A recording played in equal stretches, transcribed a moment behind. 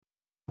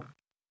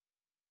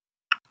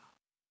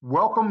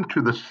Welcome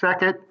to the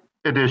second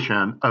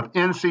edition of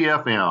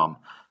NCFM,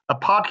 a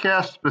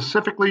podcast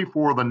specifically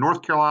for the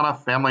North Carolina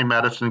family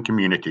medicine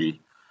community.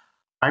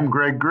 I'm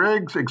Greg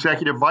Griggs,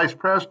 Executive Vice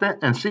President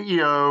and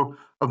CEO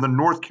of the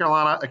North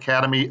Carolina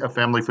Academy of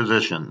Family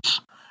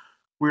Physicians.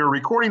 We are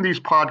recording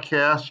these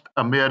podcasts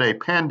amid a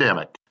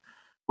pandemic.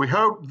 We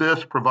hope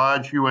this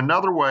provides you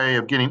another way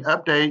of getting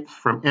updates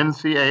from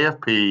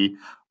NCAFP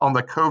on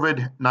the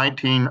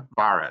COVID-19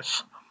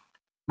 virus.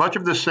 Much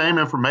of the same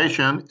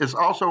information is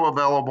also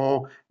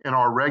available in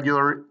our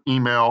regular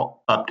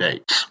email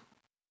updates.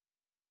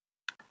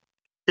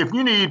 If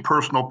you need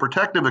personal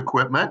protective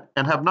equipment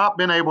and have not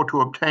been able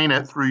to obtain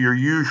it through your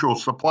usual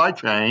supply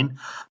chain,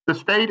 the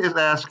state is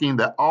asking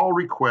that all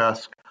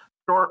requests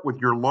start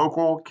with your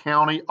local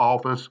county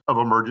office of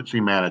emergency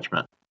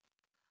management.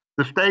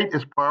 The state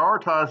is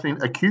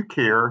prioritizing acute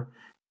care,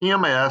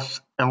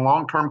 EMS, and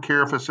long-term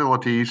care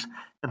facilities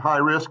in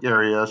high-risk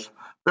areas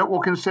that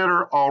will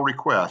consider all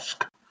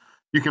requests.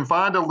 You can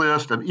find a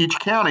list of each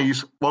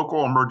county's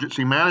local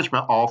emergency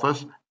management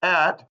office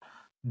at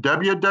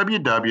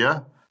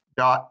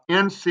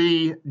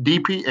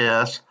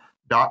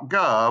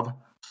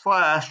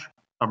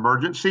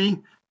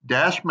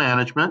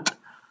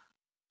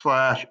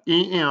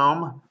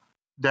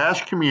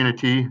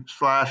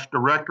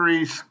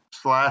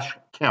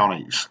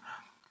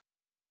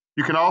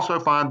You can also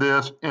find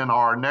this in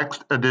our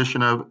next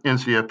edition of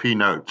NCFP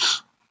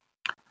Notes.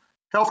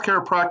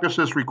 Healthcare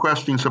practices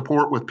requesting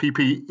support with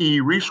PPE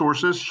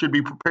resources should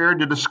be prepared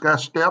to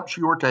discuss steps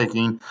you are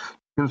taking to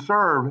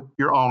conserve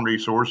your own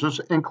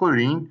resources,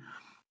 including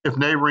if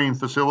neighboring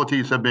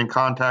facilities have been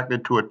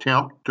contacted to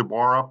attempt to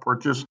borrow,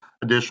 purchase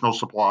additional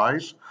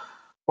supplies,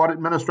 what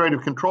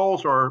administrative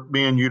controls are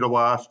being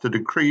utilized to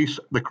decrease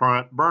the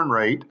current burn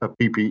rate of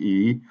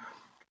PPE,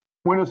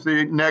 when is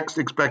the next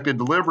expected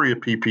delivery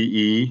of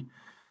PPE,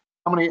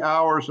 how many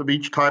hours of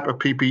each type of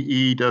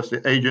PPE does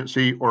the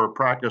agency or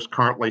practice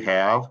currently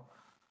have?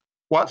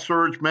 What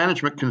surge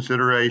management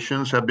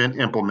considerations have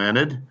been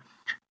implemented?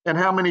 And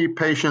how many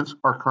patients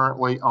are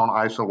currently on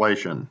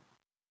isolation?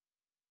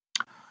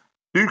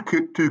 Due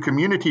to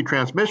community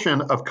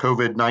transmission of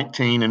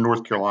COVID-19 in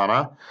North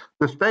Carolina,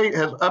 the state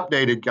has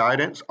updated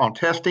guidance on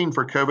testing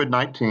for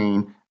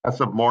COVID-19 as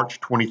of March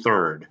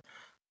 23rd.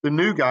 The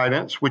new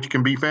guidance, which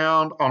can be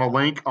found on a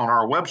link on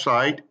our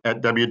website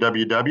at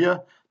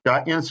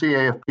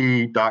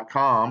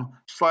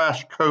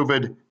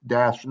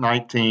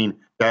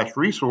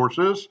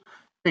www.ncafp.com/COVID-19-resources,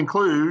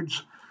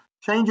 includes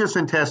changes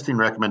in testing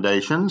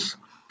recommendations.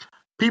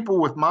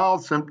 People with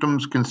mild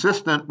symptoms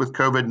consistent with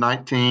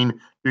COVID-19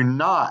 do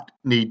not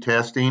need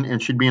testing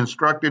and should be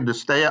instructed to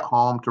stay at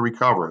home to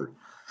recover.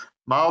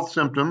 Mild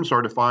symptoms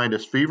are defined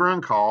as fever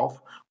and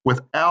cough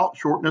without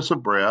shortness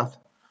of breath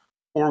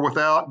or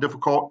without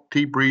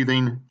difficulty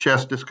breathing,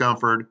 chest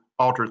discomfort,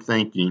 altered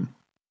thinking.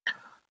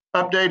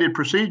 Updated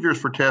procedures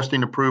for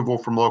testing approval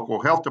from local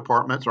health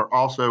departments are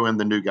also in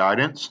the new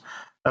guidance,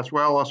 as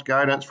well as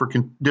guidance for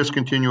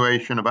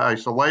discontinuation of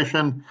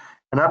isolation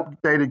and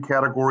updated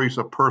categories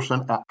of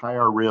person at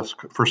higher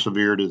risk for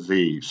severe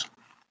disease.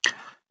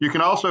 You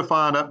can also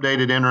find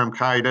updated interim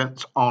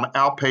guidance on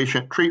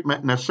outpatient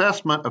treatment and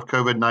assessment of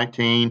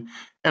COVID-19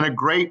 and a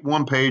great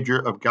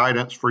one-pager of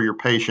guidance for your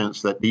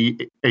patients that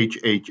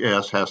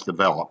DHHS has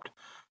developed.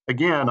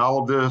 Again, all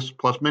of this,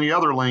 plus many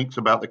other links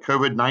about the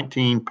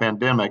COVID-19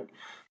 pandemic,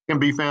 can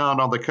be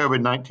found on the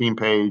COVID-19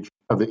 page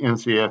of the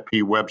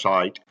NCFP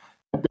website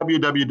at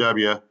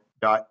www.ncfp.com.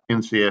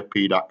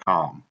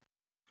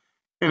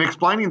 In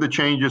explaining the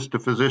changes to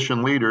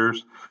physician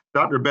leaders,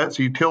 Dr.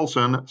 Betsy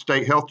Tilson,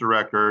 State Health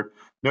Director,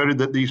 noted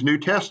that these new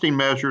testing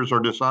measures are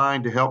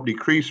designed to help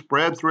decrease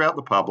spread throughout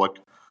the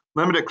public,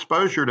 limit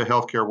exposure to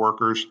healthcare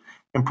workers,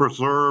 and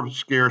preserve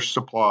scarce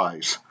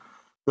supplies.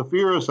 The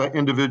fear is that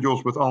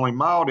individuals with only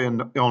mild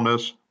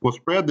illness will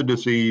spread the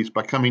disease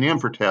by coming in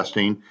for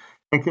testing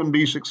and can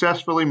be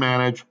successfully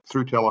managed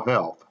through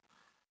telehealth.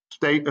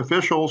 State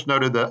officials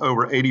noted that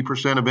over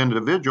 80% of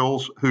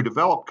individuals who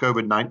develop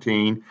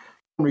COVID-19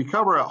 can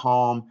recover at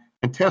home,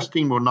 and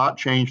testing will not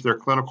change their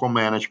clinical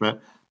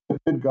management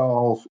but could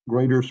cause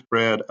greater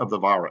spread of the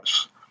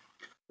virus.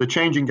 The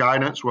changing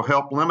guidance will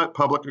help limit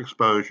public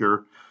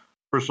exposure,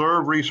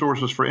 preserve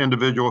resources for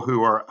individuals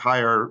who are at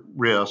higher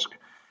risk,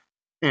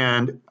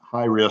 and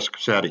high-risk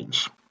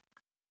settings.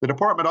 The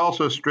department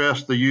also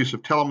stressed the use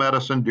of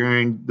telemedicine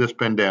during this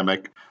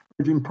pandemic,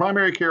 urging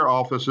primary care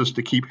offices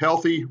to keep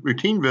healthy,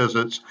 routine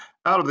visits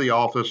out of the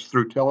office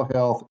through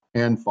telehealth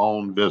and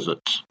phone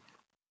visits.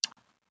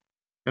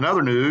 In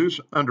other news,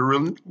 under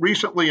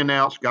recently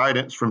announced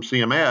guidance from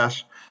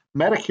CMS,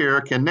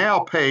 Medicare can now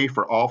pay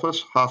for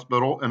office,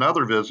 hospital, and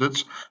other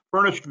visits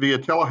furnished via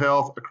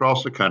telehealth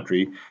across the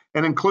country,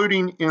 and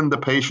including in the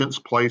patient's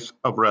place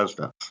of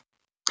residence.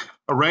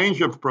 A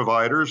range of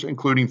providers,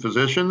 including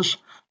physicians,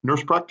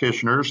 nurse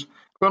practitioners,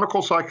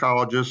 clinical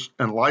psychologists,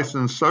 and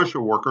licensed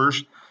social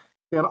workers,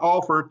 can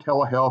offer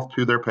telehealth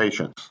to their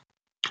patients.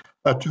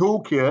 A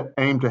toolkit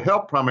aimed to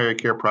help primary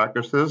care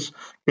practices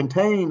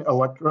contains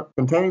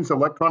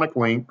electronic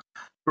links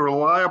to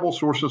reliable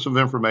sources of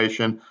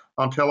information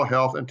on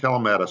telehealth and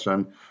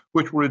telemedicine,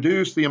 which will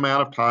reduce the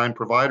amount of time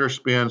providers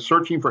spend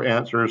searching for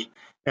answers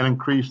and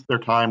increase their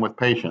time with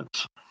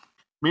patients.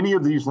 Many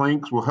of these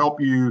links will help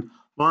you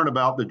learn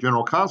about the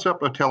general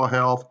concept of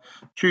telehealth,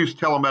 choose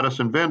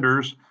telemedicine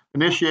vendors,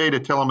 initiate a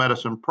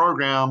telemedicine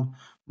program,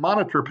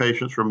 monitor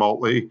patients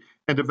remotely,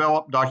 and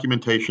develop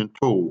documentation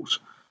tools.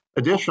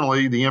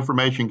 Additionally, the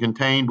information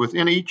contained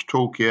within each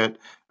toolkit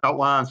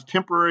outlines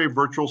temporary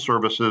virtual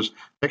services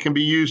that can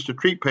be used to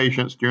treat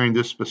patients during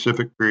this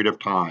specific period of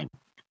time.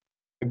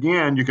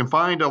 Again, you can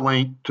find a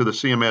link to the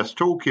CMS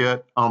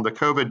Toolkit on the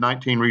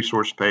COVID-19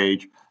 resource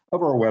page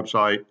of our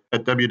website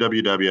at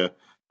www.ncfp.com.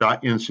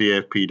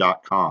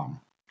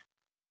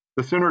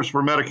 The Centers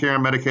for Medicare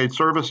and Medicaid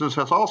Services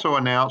has also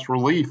announced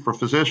relief for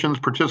physicians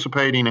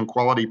participating in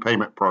quality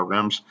payment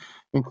programs,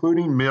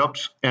 including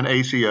MIPS and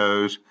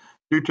ACOs,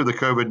 due to the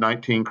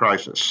COVID-19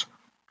 crisis.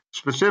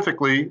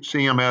 Specifically,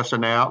 CMS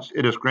announced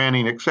it is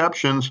granting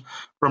exceptions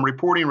from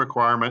reporting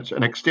requirements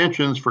and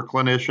extensions for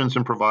clinicians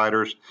and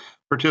providers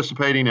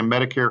participating in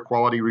Medicare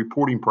quality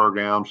reporting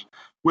programs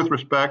with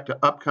respect to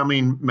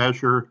upcoming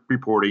measure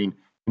reporting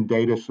and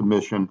data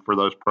submission for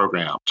those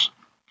programs.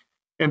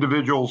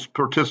 Individuals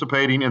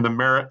participating in the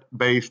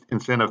Merit-Based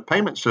Incentive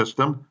Payment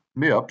System,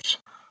 MIPS,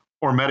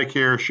 or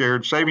Medicare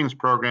Shared Savings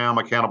Program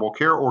Accountable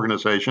Care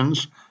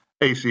Organizations,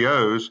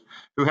 ACOs,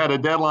 who had a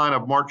deadline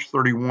of March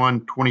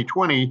 31,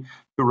 2020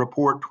 to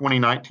report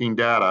 2019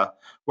 data,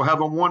 will have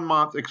a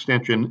 1-month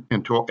extension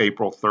until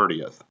April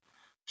 30th.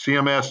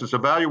 CMS is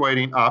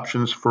evaluating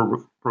options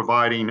for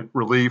providing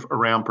relief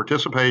around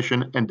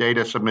participation and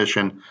data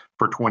submission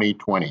for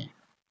 2020.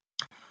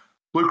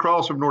 Blue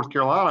Cross of North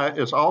Carolina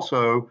is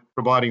also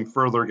providing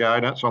further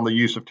guidance on the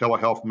use of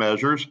telehealth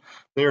measures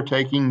they are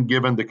taking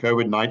given the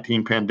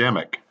COVID-19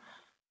 pandemic.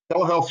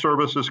 Telehealth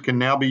services can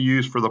now be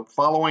used for the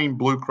following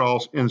Blue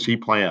Cross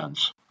NC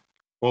plans: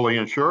 fully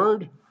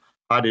insured,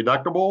 high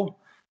deductible,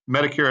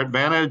 Medicare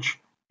Advantage,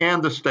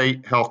 and the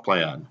state health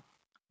plan.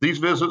 These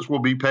visits will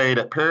be paid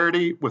at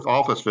parity with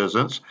office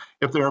visits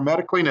if they are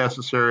medically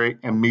necessary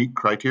and meet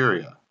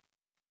criteria.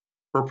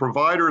 For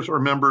providers or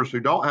members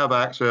who don't have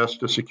access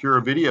to secure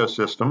video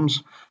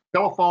systems,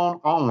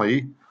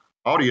 telephone-only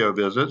audio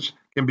visits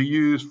can be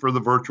used for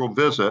the virtual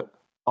visit,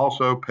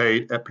 also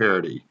paid at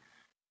parity.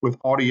 With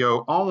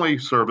audio-only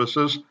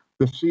services,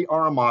 the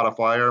CR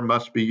modifier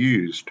must be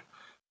used.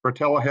 For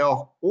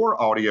telehealth or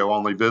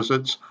audio-only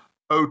visits,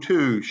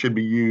 O2 should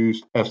be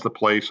used as the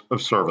place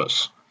of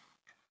service.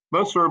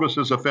 Most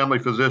services a family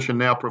physician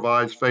now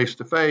provides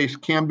face-to-face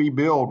can be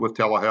billed with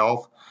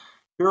telehealth.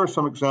 Here are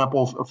some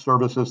examples of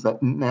services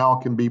that now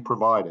can be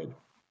provided.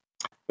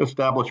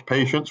 Establish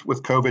patients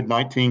with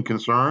COVID-19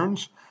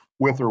 concerns,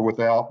 with or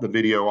without the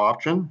video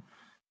option.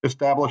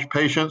 Establish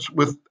patients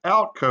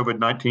without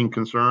COVID-19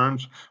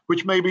 concerns,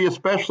 which may be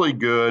especially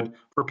good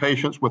for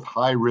patients with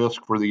high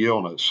risk for the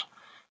illness.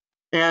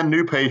 And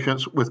new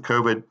patients with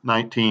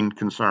COVID-19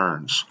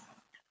 concerns.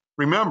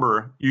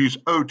 Remember, use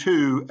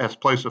O2 as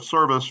place of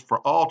service for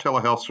all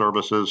telehealth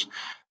services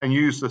and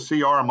use the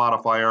CR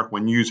modifier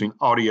when using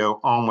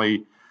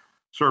audio-only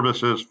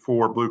services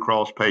for Blue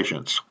Cross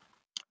patients.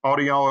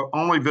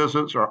 Audio-only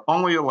visits are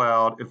only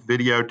allowed if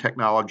video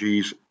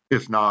technologies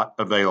is not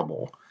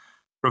available.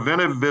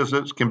 Preventive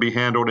visits can be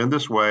handled in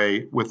this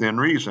way within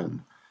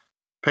reason.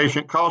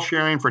 Patient cost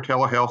sharing for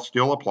telehealth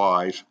still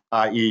applies,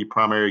 i.e.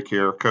 primary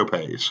care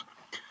copays.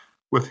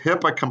 With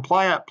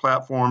HIPAA-compliant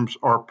platforms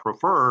are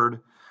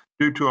preferred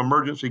due to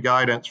emergency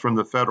guidance from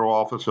the Federal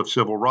Office of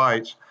Civil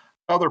Rights.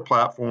 Other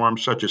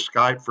platforms, such as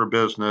Skype for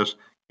Business,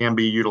 can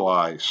be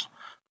utilized.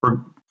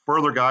 For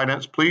further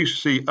guidance, please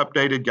see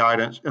updated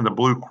guidance in the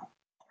Blue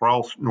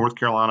Cross North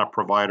Carolina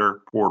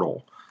Provider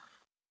Portal.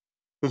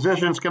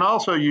 Physicians can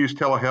also use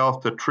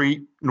telehealth to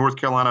treat North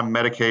Carolina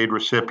Medicaid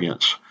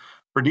recipients.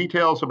 For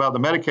details about the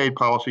Medicaid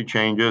policy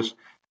changes,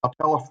 how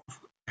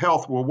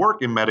telehealth will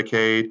work in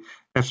Medicaid,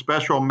 and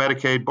special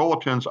Medicaid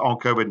bulletins on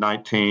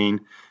COVID-19,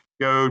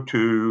 go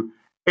to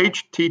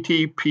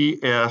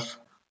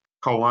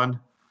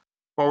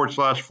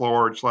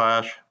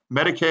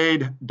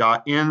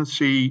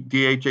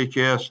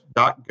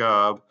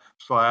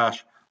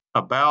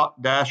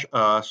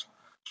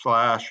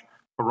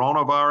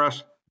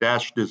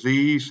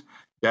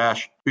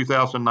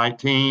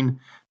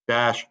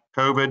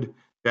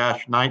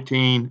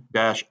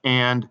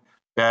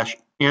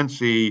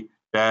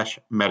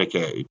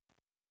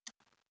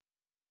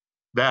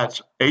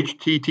That's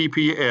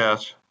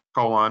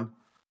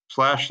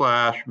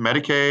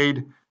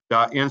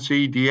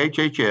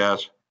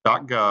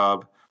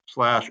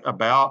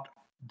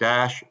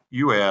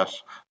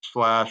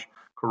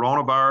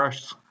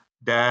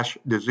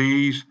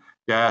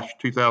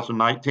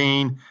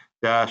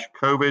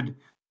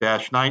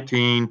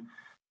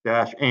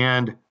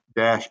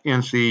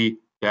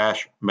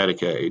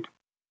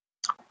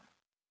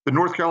The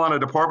North Carolina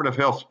Department of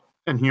Health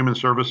and Human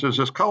Services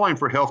is calling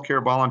for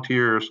healthcare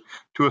volunteers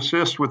to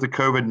assist with the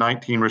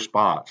COVID-19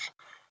 response.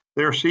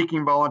 They are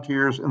seeking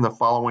volunteers in the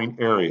following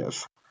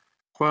areas: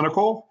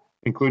 clinical,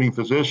 including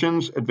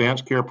physicians,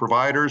 advanced care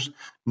providers,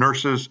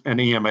 nurses,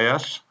 and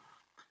EMS,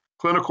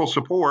 clinical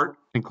support,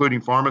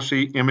 including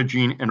pharmacy,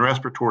 imaging, and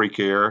respiratory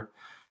care,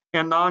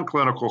 and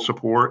non-clinical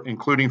support,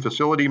 including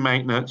facility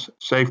maintenance,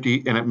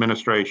 safety, and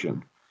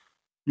administration.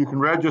 You can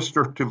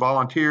register to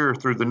volunteer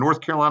through the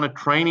North Carolina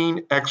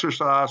Training,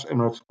 Exercise,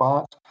 and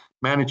Response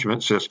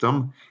Management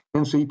System,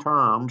 NC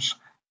TERMS,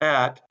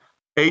 at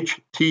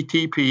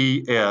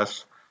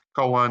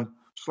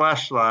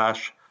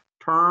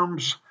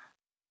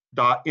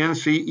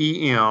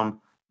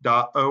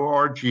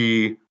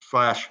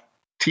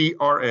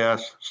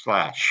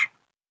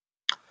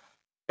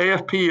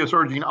AFP is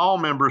urging all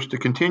members to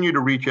continue to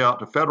reach out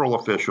to federal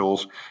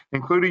officials,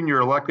 including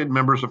your elected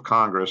members of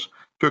Congress,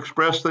 to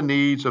express the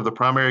needs of the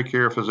primary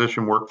care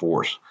physician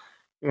workforce.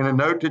 In a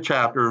note to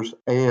chapters,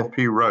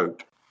 AFP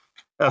wrote,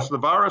 "As the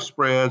virus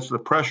spreads, the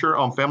pressure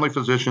on family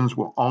physicians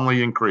will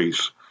only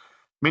increase.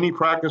 Many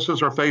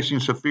practices are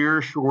facing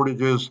severe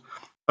shortages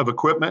of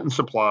equipment and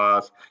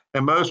supplies,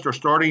 and most are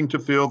starting to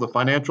feel the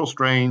financial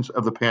strains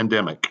of the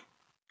pandemic.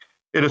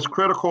 It is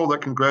critical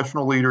that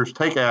congressional leaders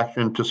take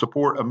action to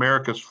support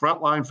America's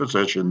frontline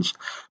physicians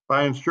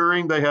by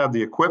ensuring they have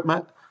the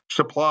equipment,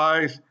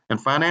 supplies,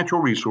 and financial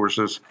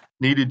resources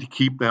needed to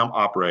keep them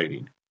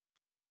operating.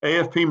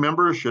 AFP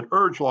members should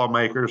urge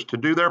lawmakers to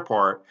do their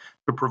part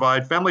to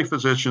provide family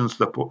physicians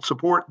the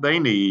support they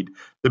need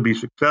to be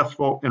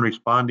successful in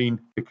responding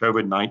to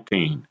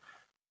COVID-19.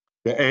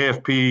 The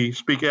AFP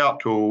Speak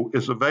Out tool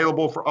is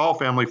available for all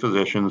family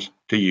physicians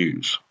to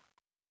use."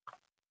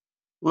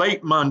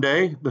 Late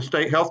Monday, the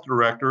state health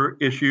director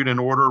issued an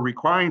order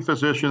requiring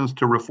physicians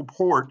to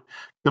report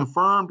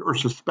confirmed or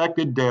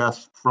suspected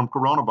deaths from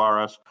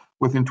coronavirus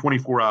within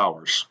 24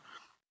 hours.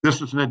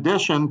 This is in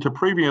addition to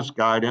previous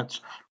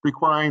guidance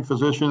requiring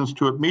physicians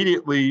to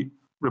immediately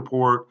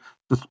report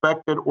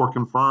suspected or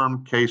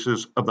confirmed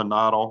cases of the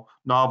novel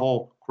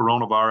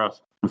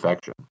coronavirus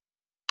infection.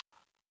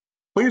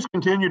 Please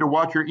continue to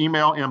watch your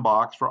email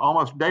inbox for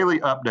almost daily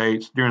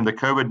updates during the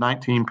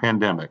COVID-19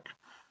 pandemic.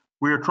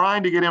 We are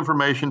trying to get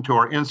information to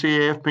our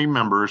NCAFP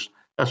members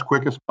as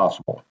quick as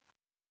possible.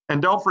 And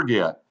don't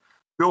forget,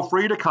 feel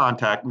free to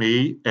contact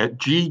me at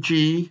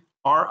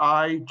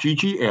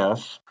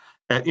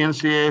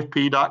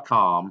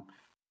ggriggs@ncafp.com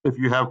if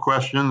you have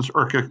questions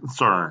or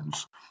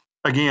concerns.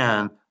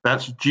 Again,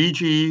 that's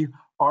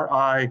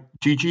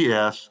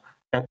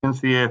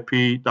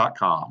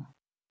ggriggs@ncafp.com.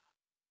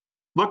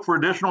 Look for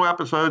additional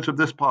episodes of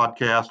this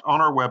podcast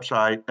on our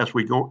website as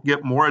we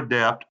get more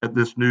adept at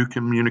this new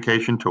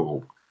communication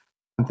tool.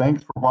 And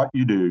thanks for what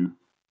you do.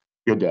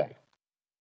 Good day.